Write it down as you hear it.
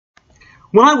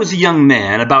When I was a young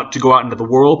man about to go out into the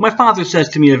world, my father says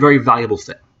to me a very valuable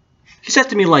thing. He said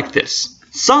to me like this: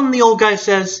 "Son," the old guy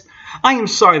says, "I am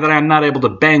sorry that I am not able to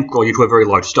bankroll you to a very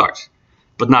large start.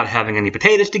 But not having any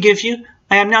potatoes to give you,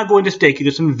 I am now going to stake you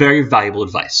to some very valuable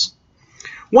advice.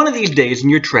 One of these days in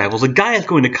your travels, a guy is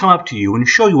going to come up to you and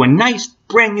show you a nice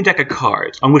brand new deck of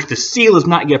cards on which the seal is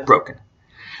not yet broken.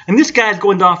 And this guy is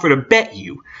going to offer to bet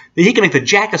you that he can make the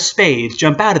Jack of Spades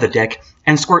jump out of the deck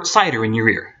and squirt cider in your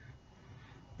ear.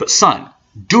 But son,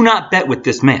 do not bet with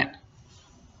this man.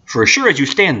 For as sure as you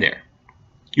stand there,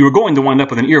 you are going to wind up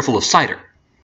with an earful of cider."